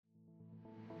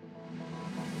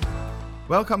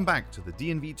Welcome back to the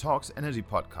DNV Talks Energy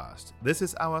Podcast. This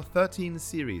is our 13th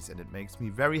series, and it makes me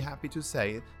very happy to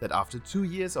say that after 2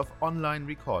 years of online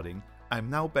recording, I'm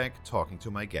now back talking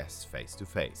to my guests face to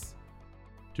face.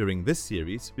 During this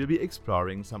series, we'll be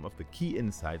exploring some of the key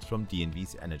insights from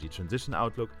DNV's Energy Transition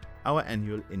Outlook, our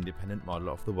annual independent model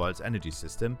of the world's energy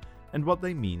system, and what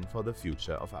they mean for the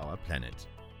future of our planet.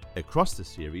 Across the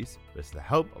series, with the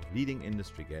help of leading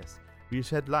industry guests, we'll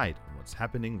shed light on what's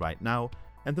happening right now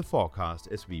and the forecast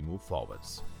as we move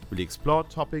forwards. We'll explore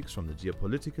topics from the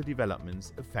geopolitical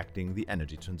developments affecting the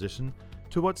energy transition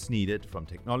to what's needed from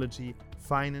technology,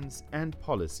 finance, and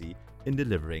policy in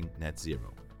delivering net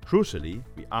zero. Crucially,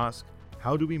 we ask,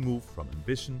 how do we move from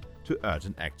ambition to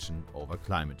urgent action over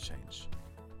climate change?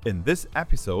 In this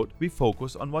episode, we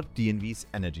focus on what DNV's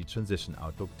Energy Transition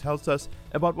Outlook tells us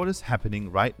about what is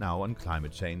happening right now on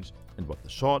climate change and what the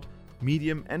short,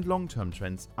 medium, and long-term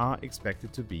trends are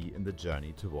expected to be in the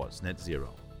journey towards net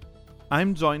zero.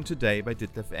 I'm joined today by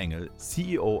Ditlev Engel,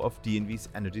 CEO of DNV's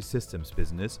Energy Systems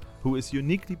business, who is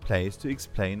uniquely placed to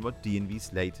explain what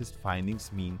DNV's latest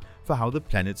findings mean for how the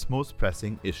planet's most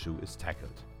pressing issue is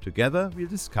tackled. Together, we'll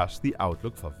discuss the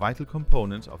outlook for vital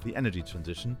components of the energy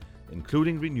transition,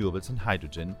 including renewables and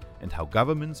hydrogen, and how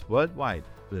governments worldwide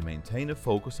will maintain a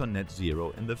focus on net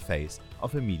zero in the face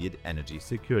of immediate energy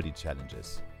security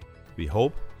challenges. We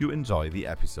hope you enjoy the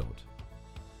episode.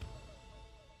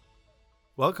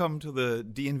 Welcome to the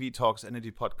DNV Talks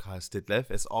Energy Podcast, Ditlev.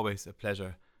 As always, a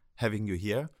pleasure having you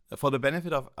here. For the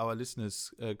benefit of our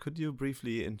listeners, could you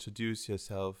briefly introduce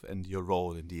yourself and your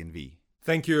role in DNV?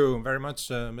 Thank you very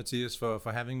much, Matthias, for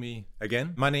having me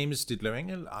again. My name is Ditlev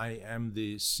Engel. I am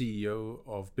the CEO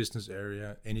of Business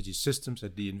Area Energy Systems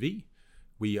at DNV.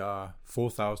 We are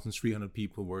 4,300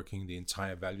 people working the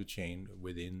entire value chain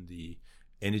within the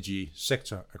energy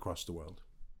sector across the world.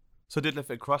 So Ditlev,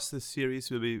 across this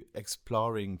series, we'll be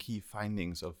exploring key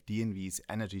findings of DNV's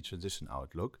Energy Transition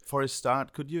Outlook. For a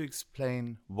start, could you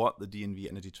explain what the DNV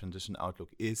Energy Transition Outlook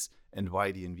is and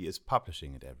why DNV is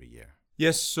publishing it every year?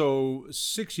 Yes, so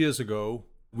 6 years ago,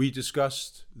 we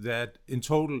discussed that in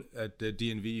total at the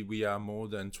DNV, we are more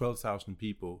than 12,000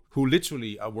 people who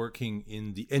literally are working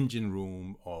in the engine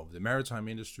room of the maritime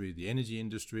industry, the energy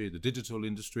industry, the digital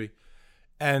industry.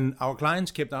 And our clients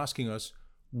kept asking us,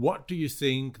 what do you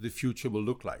think the future will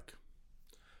look like?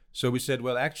 So we said,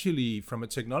 well, actually, from a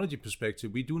technology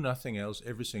perspective, we do nothing else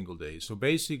every single day. So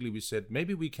basically, we said,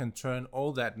 maybe we can turn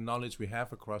all that knowledge we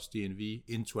have across DNV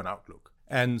into an outlook.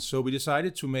 And so we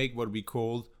decided to make what we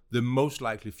called the most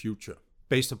likely future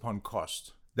based upon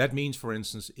cost. That means, for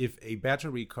instance, if a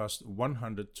battery costs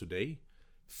 100 today,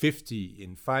 50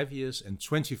 in 5 years, and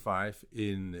 25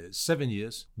 in 7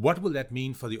 years, what will that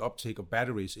mean for the uptake of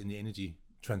batteries in the energy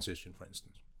transition, for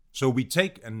instance? So we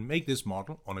take and make this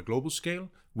model on a global scale.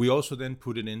 We also then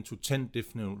put it into 10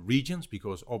 different regions,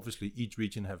 because obviously each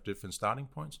region have different starting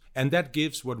points. And that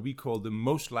gives what we call the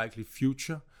most likely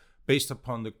future based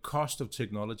upon the cost of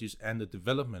technologies and the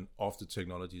development of the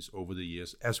technologies over the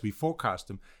years as we forecast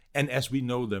them and as we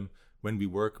know them when we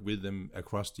work with them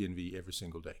across DNV every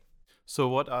single day. So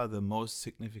what are the most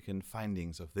significant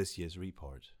findings of this year's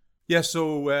report? Yeah,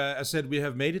 so as I said, we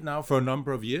have made it now for a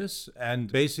number of years.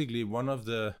 And basically, one of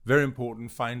the very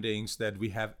important findings that we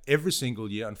have every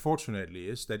single year, unfortunately,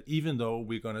 is that even though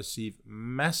we're going to see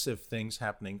massive things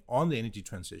happening on the energy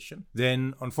transition,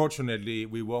 then unfortunately,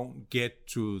 we won't get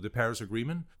to the Paris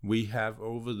Agreement. We have,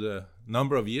 over the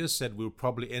number of years, said we'll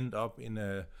probably end up in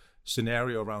a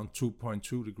scenario around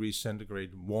 2.2 degrees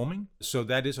centigrade warming. So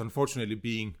that is unfortunately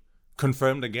being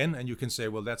confirmed again, and you can say,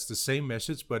 well, that's the same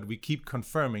message, but we keep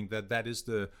confirming that that is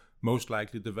the most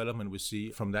likely development we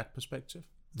see from that perspective.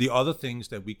 The other things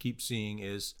that we keep seeing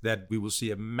is that we will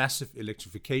see a massive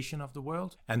electrification of the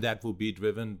world, and that will be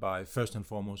driven by, first and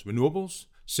foremost, renewables,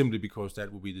 simply because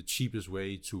that will be the cheapest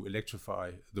way to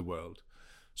electrify the world.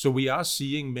 So we are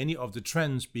seeing many of the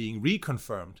trends being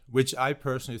reconfirmed, which I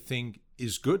personally think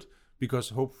is good, because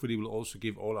hopefully will also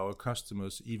give all our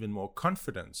customers even more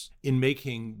confidence in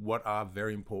making what are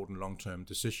very important long-term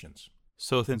decisions.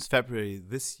 So since February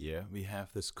this year, we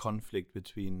have this conflict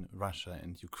between Russia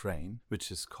and Ukraine, which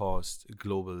has caused a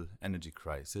global energy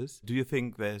crisis. Do you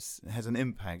think this has an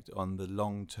impact on the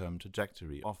long-term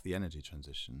trajectory of the energy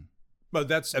transition? Well,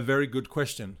 that's a very good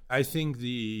question. I think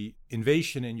the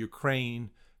invasion in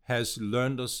Ukraine has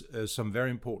learned us some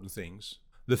very important things.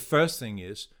 The first thing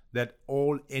is that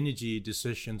all energy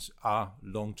decisions are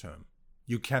long-term.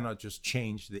 You cannot just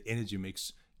change the energy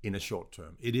mix in a short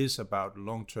term. It is about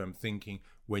long-term thinking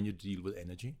when you deal with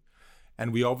energy.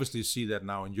 And we obviously see that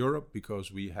now in Europe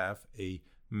because we have a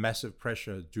massive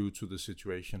pressure due to the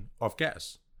situation of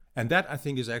gas. And that, I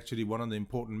think, is actually one of the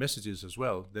important messages as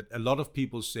well, that a lot of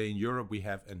people say in Europe we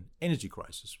have an energy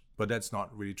crisis, but that's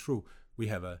not really true. We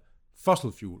have a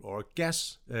fossil fuel or a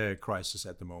gas crisis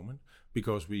at the moment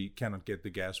because we cannot get the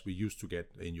gas we used to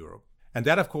get in Europe. And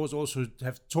that, of course, also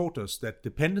have taught us that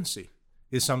dependency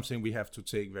is something we have to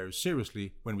take very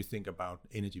seriously when we think about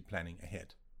energy planning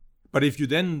ahead. But if you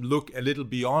then look a little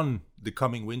beyond the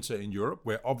coming winter in Europe,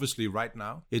 where obviously right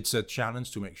now it's a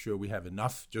challenge to make sure we have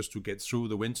enough just to get through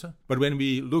the winter. But when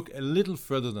we look a little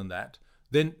further than that,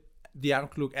 then the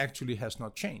outlook actually has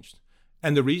not changed.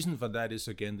 And the reason for that is,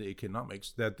 again, the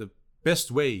economics, that the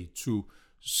best way to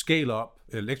scale up,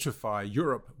 electrify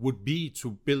Europe would be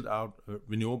to build out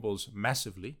renewables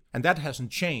massively. And that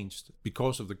hasn't changed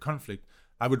because of the conflict.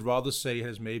 I would rather say it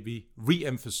has maybe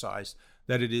re-emphasized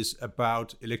that it is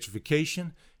about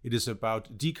electrification, it is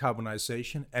about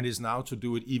decarbonization, and is now to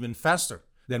do it even faster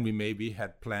than we maybe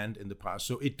had planned in the past.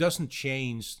 So it doesn't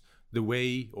change the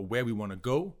way or where we want to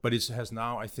go, but it has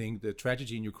now, I think, the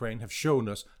tragedy in Ukraine have shown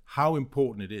us how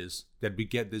important it is that we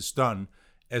get this done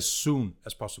as soon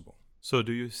as possible. So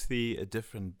do you see a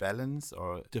different balance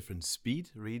or different speed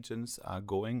regions are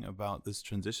going about this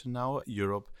transition now?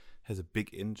 Europe has a big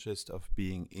interest of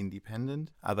being independent.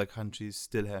 Other countries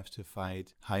still have to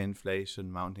fight high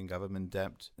inflation, mounting government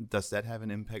debt. Does that have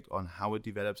an impact on how it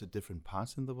develops at different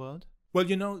parts in the world?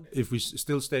 Well, if we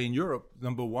still stay in Europe,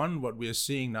 number one, what we are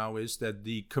seeing now is that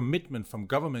the commitment from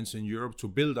governments in Europe to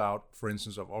build out, for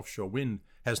instance, of offshore wind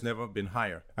has never been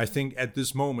higher. I think at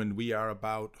this moment we are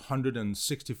about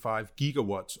 165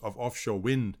 gigawatts of offshore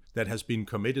wind that has been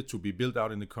committed to be built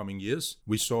out in the coming years.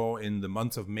 We saw in the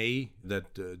month of May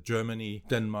that Germany,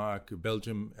 Denmark,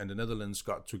 Belgium and the Netherlands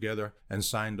got together and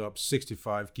signed up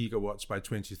 65 gigawatts by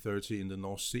 2030 in the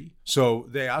North Sea. So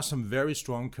there are some very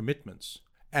strong commitments.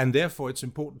 And therefore, it's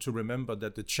important to remember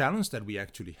that the challenge that we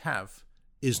actually have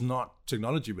is not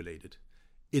technology related.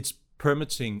 It's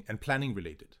permitting and planning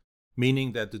related,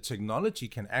 meaning that the technology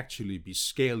can actually be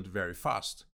scaled very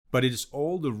fast. But it is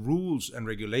all the rules and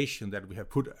regulation that we have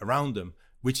put around them,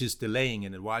 which is delaying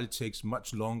it, and while it takes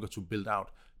much longer to build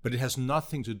out. But it has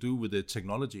nothing to do with the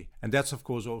technology. And that's, of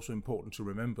course, also important to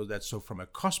remember that so from a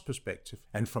cost perspective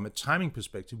and from a timing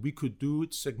perspective, we could do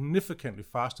it significantly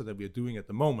faster than we are doing at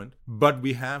the moment. But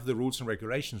we have the rules and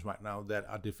regulations right now that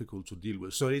are difficult to deal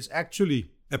with. So it's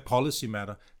actually a policy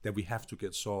matter that we have to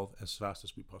get solved as fast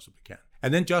as we possibly can.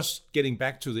 And then just getting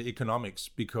back to the economics,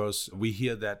 because we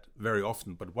hear that very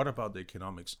often. But what about the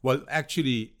economics? Well,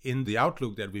 actually, in the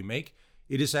outlook that we make,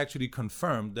 it is actually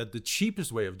confirmed that the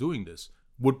cheapest way of doing this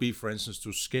would be, for instance,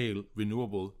 to scale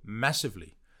renewable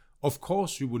massively. Of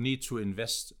course, you would need to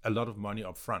invest a lot of money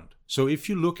up front. So if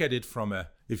you look at it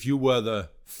if you were the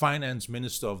finance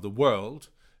minister of the world,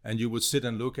 and you would sit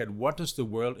and look at what does the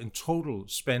world in total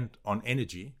spend on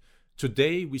energy,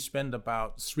 today we spend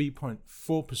about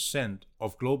 3.4%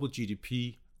 of global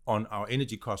GDP on our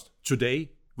energy cost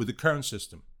today with the current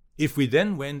system. If we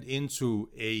then went into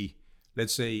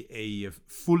let's say a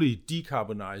fully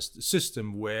decarbonized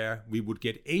system where we would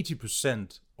get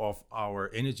 80% of our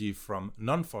energy from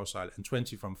non-fossil and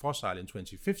 20% from fossil in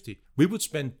 2050, we would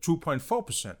spend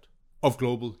 2.4% of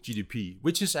global GDP,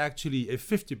 which is actually a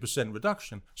 50%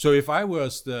 reduction. So if I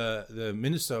was the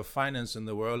Minister of Finance in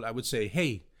the world, I would say,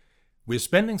 hey, we're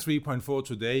spending 3.4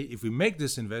 today. If we make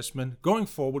this investment, going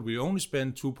forward, we only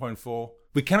spend 2.4.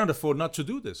 We cannot afford not to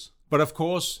do this. But of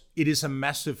course, it is a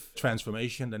massive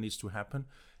transformation that needs to happen.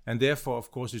 And therefore,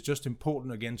 of course, it's just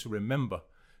important again to remember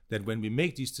that when we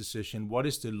make these decisions, what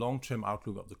is the long-term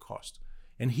outlook of the cost?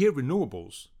 And here,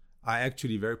 renewables are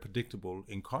actually very predictable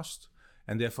in cost.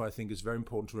 And therefore, I think it's very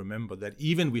important to remember that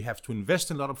even we have to invest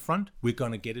a lot up front, we're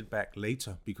going to get it back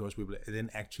later because we will then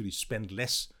actually spend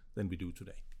less than we do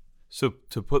today. So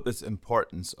to put this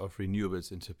importance of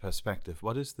renewables into perspective,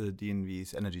 what is the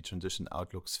DNV's Energy Transition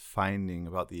Outlook's finding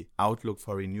about the outlook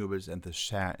for renewables and the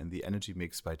share in the energy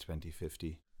mix by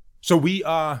 2050? So we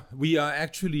are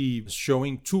actually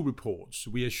showing two reports.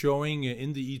 We are showing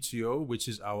in the ETO, which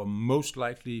is our most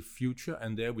likely future,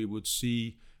 and there we would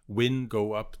see wind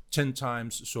go up 10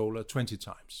 times, solar 20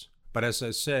 times. But as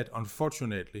I said,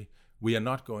 unfortunately, we are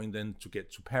not going then to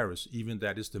get to Paris, even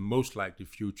that is the most likely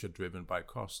future driven by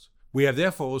cost. We have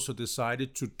therefore also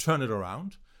decided to turn it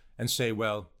around and say,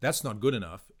 well, that's not good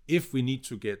enough. If we need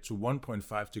to get to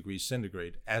 1.5 degrees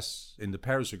centigrade, as in the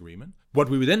Paris Agreement, what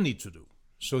we then need to do.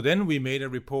 So then we made a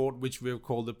report which we have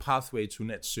called the Pathway to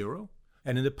Net Zero.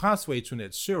 And in the Pathway to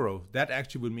Net Zero, that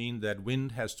actually would mean that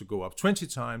wind has to go up 20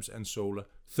 times and solar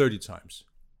 30 times.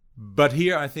 But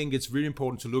here I think it's really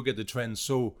important to look at the trends.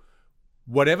 So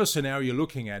whatever scenario you're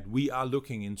looking at, we are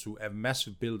looking into a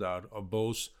massive build out of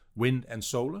both wind and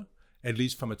solar, at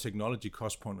least from a technology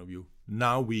cost point of view.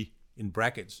 Now we, in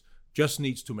brackets, just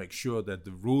needs to make sure that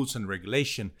the rules and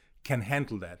regulation can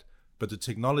handle that, but the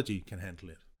technology can handle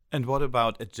it. And what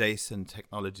about adjacent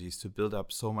technologies? To build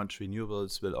up so much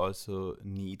renewables will also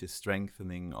need a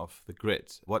strengthening of the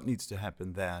grid. What needs to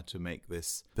happen there to make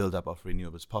this buildup of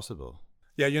renewables possible?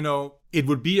 Yeah, it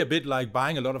would be a bit like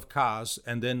buying a lot of cars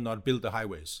and then not build the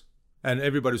highways. And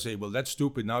everybody say, well, that's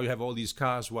stupid. Now you have all these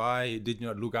cars. Why did you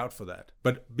not look out for that?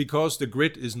 But because the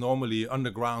grid is normally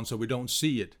underground, so we don't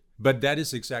see it. But that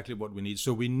is exactly what we need.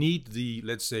 So we need the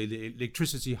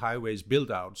electricity highways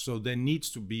built out. So there needs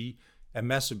to be a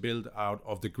massive build out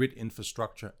of the grid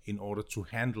infrastructure in order to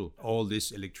handle all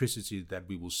this electricity that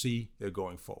we will see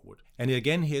going forward. And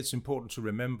again, here it's important to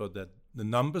remember that the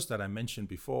numbers that I mentioned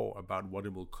before about what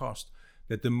it will cost,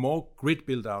 that the more grid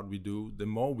build out we do, the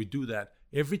more we do that.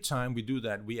 Every time we do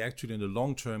that, we actually in the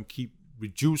long term keep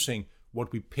reducing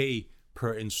what we pay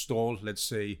per installed, let's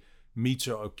say,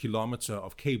 meter or kilometer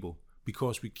of cable,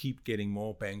 because we keep getting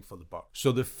more bang for the buck.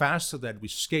 So the faster that we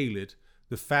scale it,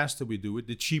 the faster we do it,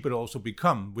 the cheaper it also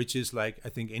become, which is like, I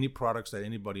think any products that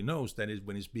anybody knows, that is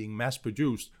when it's being mass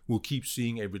produced, we'll keep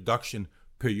seeing a reduction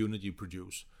per unit you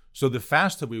produce. So the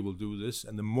faster we will do this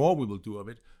and the more we will do of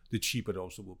it, the cheaper it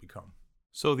also will become.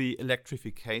 So the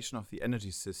electrification of the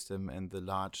energy system and the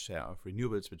large share of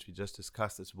renewables, which we just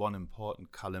discussed, is one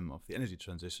important column of the energy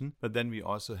transition. But then we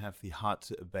also have the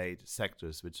hard-to-abate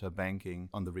sectors, which are banking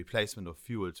on the replacement of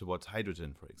fuel towards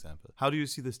hydrogen, for example. How do you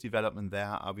see this development there?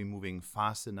 Are we moving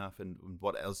fast enough, and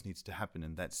what else needs to happen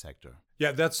in that sector?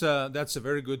 Yeah, that's a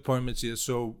very good point, Matthias.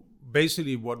 So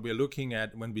basically what we're looking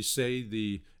at when we say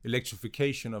the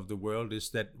electrification of the world is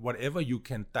that whatever you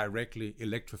can directly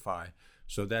electrify,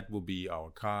 so that will be our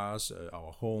cars,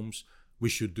 our homes, we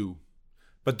should do.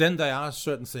 But then there are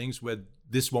certain things where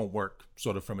this won't work,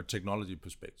 sort of from a technology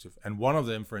perspective. And one of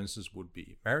them, for instance, would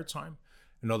be maritime.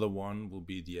 Another one will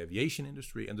be the aviation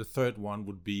industry. And the third one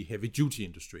would be heavy duty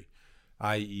industry,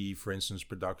 i.e., for instance,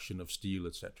 production of steel,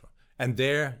 etc. And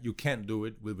there you can't do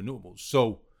it with renewables.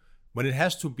 So when it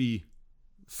has to be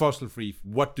fossil free,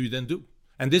 what do you then do?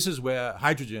 And this is where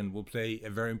hydrogen will play a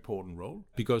very important role,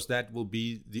 because that will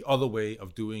be the other way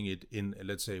of doing it in,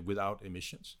 let's say, without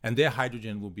emissions. And there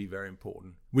hydrogen will be very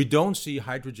important. We don't see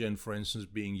hydrogen, for instance,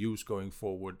 being used going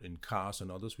forward in cars and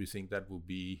others. We think that will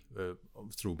be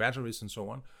through batteries and so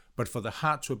on. But for the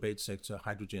hard-to-abate sector,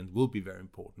 hydrogen will be very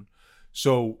important.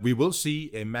 So we will see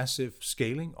a massive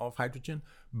scaling of hydrogen,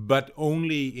 but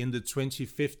only in the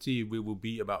 2050, we will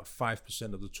be about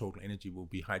 5% of the total energy will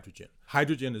be hydrogen.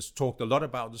 Hydrogen is talked a lot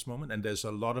about this moment, and there's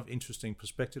a lot of interesting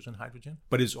perspectives on hydrogen,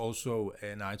 but it's also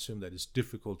an item that is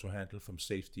difficult to handle from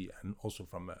safety and also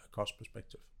from a cost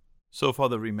perspective. So for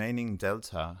the remaining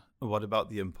delta, what about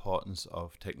the importance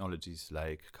of technologies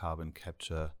like carbon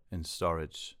capture and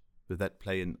storage? Will that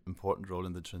play an important role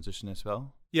in the transition as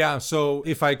well? Yeah, so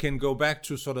if I can go back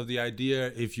to sort of the idea,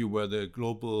 if you were the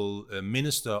global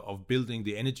minister of building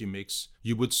the energy mix,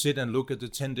 you would sit and look at the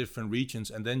 10 different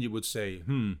regions, and then you would say,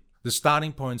 the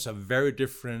starting points are very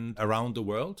different around the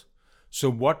world. So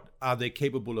what are they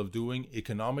capable of doing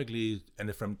economically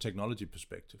and from technology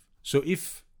perspective? So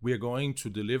if we are going to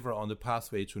deliver on the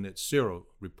pathway to net zero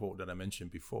report that I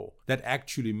mentioned before, that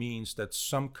actually means that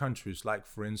some countries, like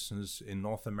for instance in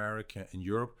North America and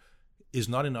Europe, is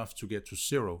not enough to get to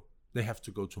zero. They have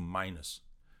to go to minus.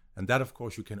 And that, of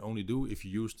course, you can only do if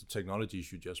you use the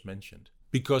technologies you just mentioned.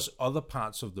 Because other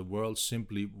parts of the world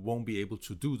simply won't be able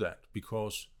to do that,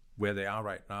 because where they are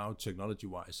right now,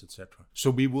 technology-wise, etc. So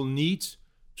we will need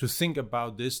to think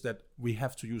about this, that we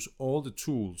have to use all the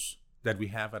tools that we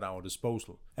have at our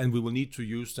disposal. And we will need to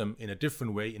use them in a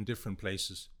different way in different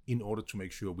places in order to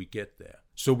make sure we get there.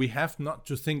 So we have not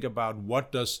to think about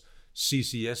what does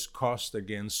CCS cost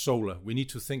against solar. We need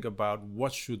to think about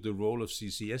what should the role of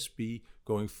CCS be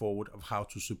going forward, of how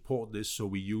to support this, so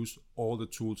we use all the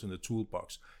tools in the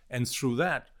toolbox. And through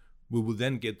that, we will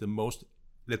then get the most,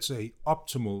 let's say,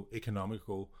 optimal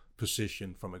economical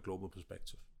position from a global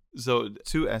perspective. So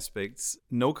 2 aspects.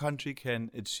 No country can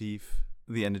achieve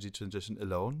the energy transition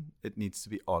alone. It needs to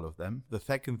be all of them. The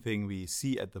second thing we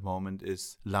see at the moment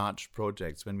is large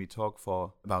projects. When we talk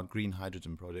about green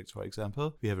hydrogen projects, for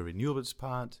example, we have a renewables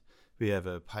part, we have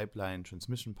a pipeline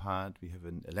transmission part, we have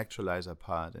an electrolyzer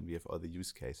part, and we have other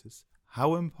use cases.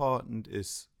 How important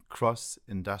is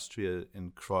cross-industrial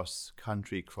and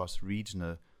cross-country,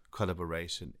 cross-regional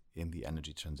collaboration in the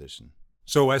energy transition?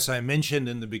 So as I mentioned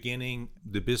in the beginning,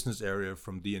 the business area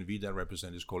from DNV that I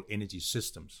represent is called Energy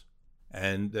Systems.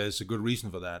 And there's a good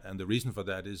reason for that. And the reason for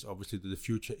that is obviously that the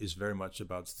future is very much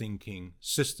about thinking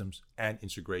systems and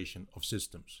integration of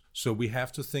systems. So we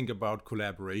have to think about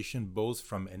collaboration both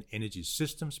from an energy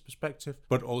systems perspective,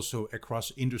 but also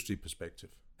across industry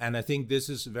perspective. And I think this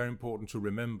is very important to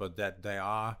remember, that there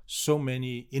are so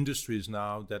many industries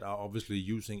now that are obviously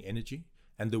using energy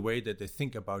and the way that they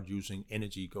think about using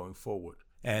energy going forward.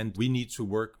 And we need to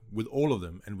work with all of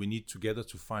them, and we need together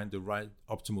to find the right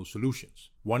optimal solutions.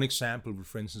 One example would,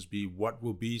 for instance, be what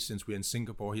will be, since we're in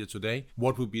Singapore here today,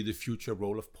 what will be the future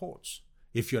role of ports?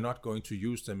 If you're not going to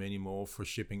use them anymore for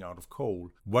shipping out of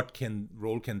coal, what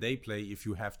role can they play if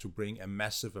you have to bring a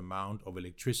massive amount of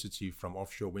electricity from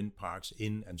offshore wind parks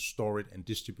in and store it and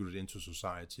distribute it into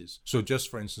societies? So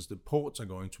just for instance, the ports are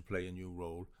going to play a new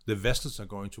role. The vessels are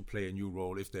going to play a new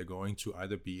role if they're going to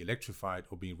either be electrified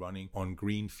or be running on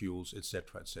green fuels,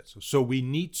 etc., etc. So we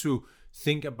need to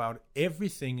think about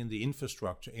everything in the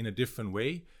infrastructure in a different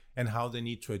way, and how they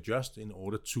need to adjust in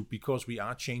order to, because we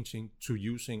are changing to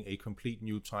using a complete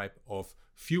new type of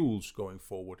fuels going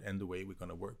forward, and the way we're going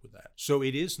to work with that. So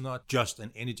it is not just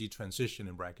an energy transition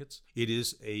in brackets. It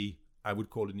is I would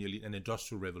call it nearly an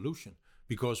industrial revolution,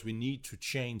 because we need to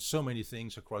change so many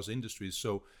things across industries.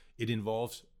 So it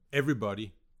involves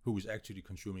everybody who is actually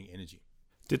consuming energy.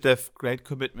 Did have great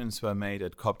commitments were made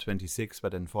at COP26,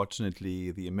 but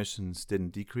unfortunately the emissions didn't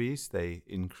decrease, they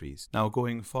increased. Now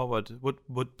going forward, what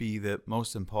would be the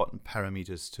most important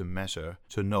parameters to measure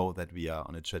to know that we are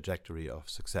on a trajectory of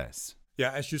success?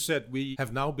 Yeah, as you said, we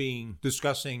have now been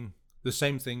discussing the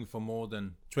same thing for more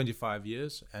than 25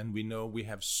 years, and we know we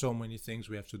have so many things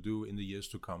we have to do in the years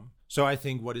to come. So I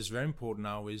think what is very important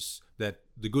now is that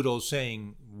the good old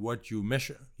saying, what you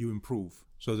measure, you improve.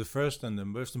 So the first and the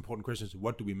most important question is,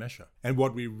 what do we measure? And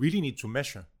what we really need to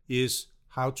measure is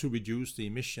how to reduce the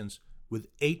emissions with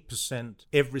 8%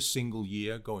 every single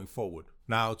year going forward.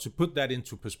 Now, to put that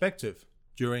into perspective,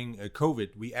 during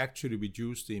COVID, we actually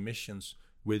reduced the emissions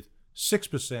with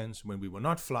 6% when we were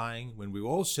not flying, when we were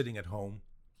all sitting at home,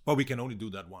 but we can only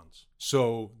do that once.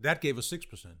 So that gave us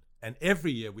 6%. And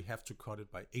every year we have to cut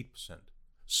it by 8%.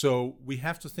 So we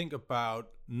have to think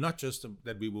about not just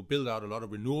that we will build out a lot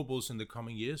of renewables in the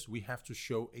coming years. We have to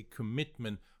show a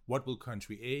commitment. What will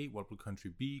country A, what will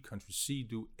country B, country C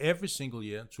do every single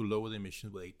year to lower the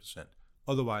emissions with 8%?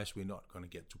 Otherwise, we're not going to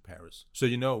get to Paris. So,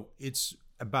 it's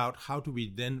about how do we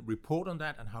then report on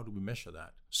that and how do we measure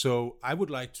that? So I would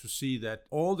like to see that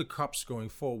all the COPs going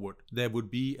forward, there would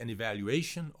be an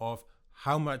evaluation of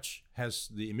how much has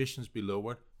the emissions been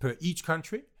lowered per each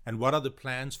country, and what are the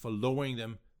plans for lowering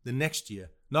them the next year,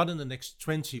 not in the next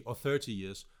 20 or 30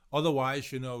 years.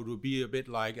 Otherwise, it would be a bit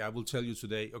like, I will tell you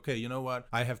today, okay, you know what?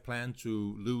 I have planned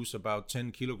to lose about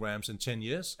 10 kilograms in 10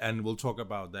 years, and we'll talk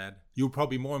about that. You'll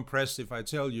probably be more impressed if I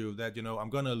tell you that, I'm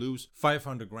going to lose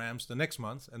 500 grams the next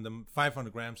month and the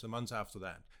 500 grams the month after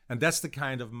that. And that's the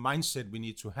kind of mindset we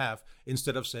need to have,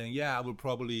 instead of saying, yeah, I will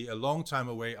probably a long time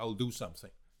away, I'll do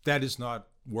something. That is not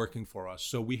working for us.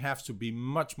 So we have to be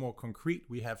much more concrete,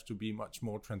 we have to be much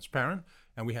more transparent,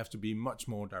 and we have to be much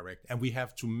more direct. And we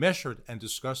have to measure it and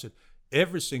discuss it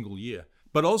every single year,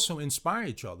 but also inspire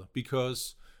each other,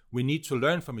 because we need to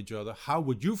learn from each other. How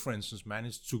would you, for instance,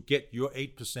 manage to get your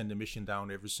 8% emission down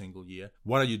every single year?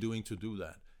 What are you doing to do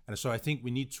that? And so I think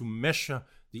we need to measure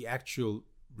the actual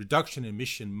reduction in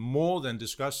emission more than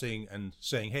discussing and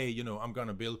saying, hey, I'm going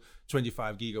to build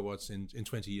 25 gigawatts in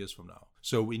 20 years from now.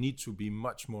 So we need to be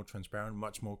much more transparent,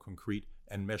 much more concrete,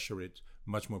 and measure it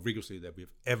much more rigorously than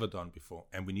we've ever done before.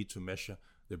 And we need to measure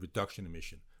the reduction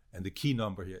emission. And the key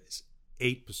number here is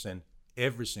 8%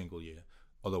 every single year.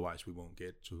 Otherwise, we won't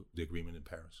get to the agreement in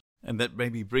Paris. And that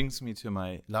maybe brings me to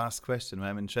my last question.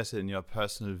 I'm interested in your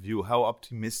personal view. How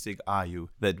optimistic are you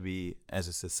that we as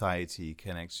a society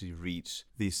can actually reach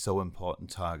these so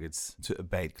important targets to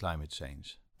abate climate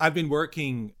change? I've been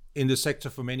working in the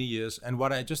sector for many years, and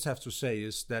what I just have to say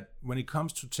is that when it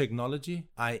comes to technology,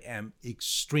 I am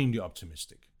extremely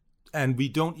optimistic. And we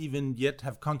don't even yet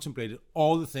have contemplated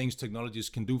all the things technologies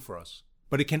can do for us.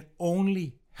 But it can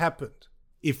only happen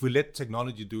if we let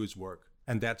technology do its work.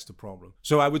 And that's the problem.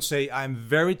 So I would say I'm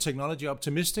very technology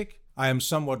optimistic. I am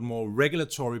somewhat more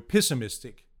regulatory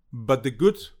pessimistic. But the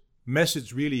good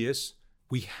message really is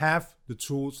we have the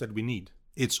tools that we need.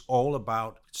 It's all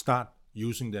about start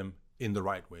using them in the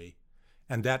right way.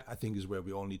 And that, I think, is where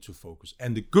we all need to focus.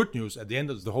 And the good news at the end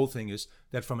of the whole thing is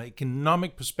that from an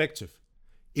economic perspective,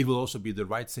 it will also be the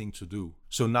right thing to do.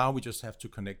 So now we just have to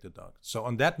connect the dots. So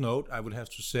on that note, I would have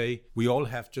to say we all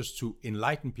have just to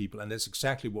enlighten people, and that's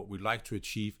exactly what we'd like to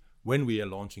achieve when we are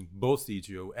launching both the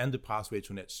ETO and the pathway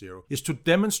to net zero, is to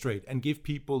demonstrate and give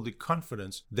people the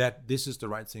confidence that this is the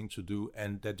right thing to do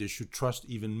and that they should trust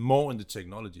even more in the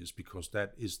technologies, because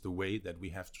that is the way that we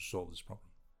have to solve this problem.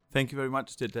 Thank you very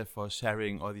much, Ditlev, for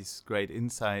sharing all these great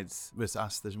insights with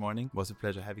us this morning. It was a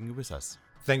pleasure having you with us.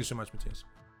 Thank you so much, Matthias.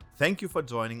 Thank you for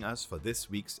joining us for this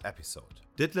week's episode.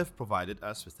 Ditlev provided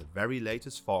us with the very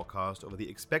latest forecast over the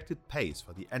expected pace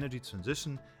for the energy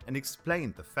transition and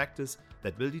explained the factors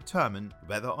that will determine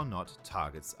whether or not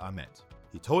targets are met.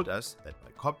 He told us that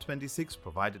while COP26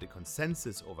 provided a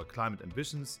consensus over climate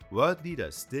ambitions, world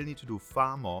leaders still need to do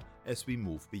far more as we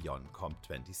move beyond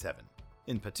COP27.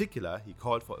 In particular, he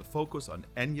called for a focus on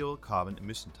annual carbon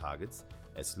emission targets,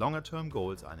 as longer-term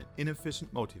goals are an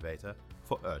inefficient motivator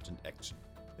for urgent action.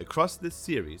 Across this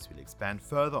series, we'll expand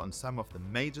further on some of the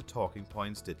major talking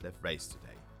points Ditlev raised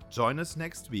today. Join us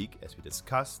next week as we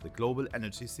discuss the global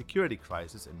energy security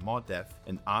crisis in more depth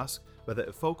and ask whether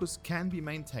a focus can be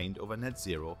maintained over net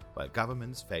zero while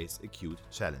governments face acute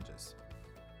challenges.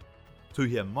 To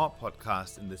hear more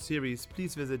podcasts in the series,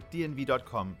 please visit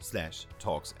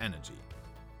dnv.com/talksenergy.